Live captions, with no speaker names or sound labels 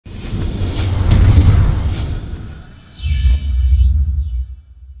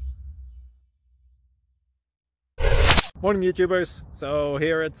Morning YouTubers. So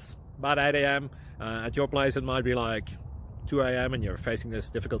here it's about 8 a.m. At your place it might be like 2 a.m. and you're facing this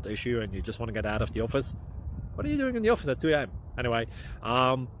difficult issue and you just want to get out of the office. What are you doing in the office at 2 a.m.? Anyway,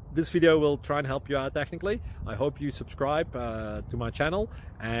 this video will try and help you out technically. I hope you subscribe to my channel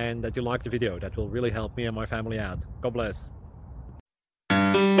and that you like the video. That will really help me and my family out. God bless.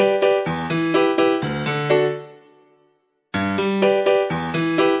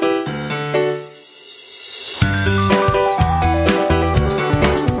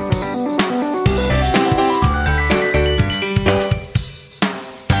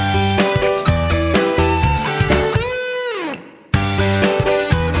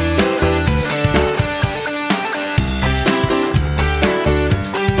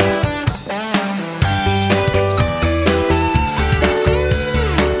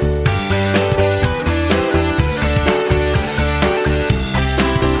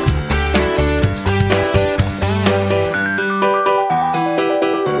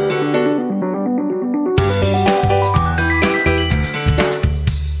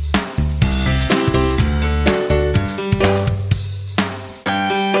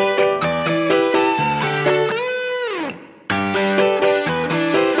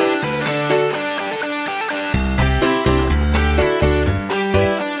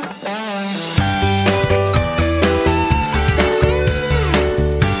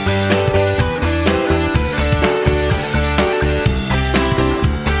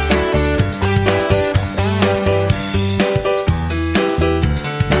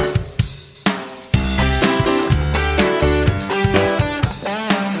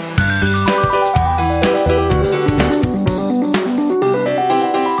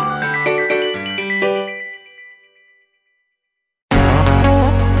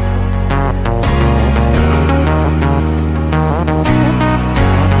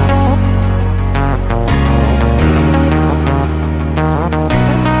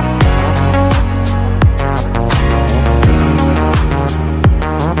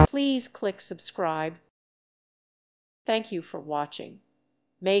 Please click subscribe. Thank you for watching.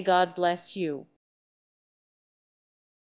 May God bless you.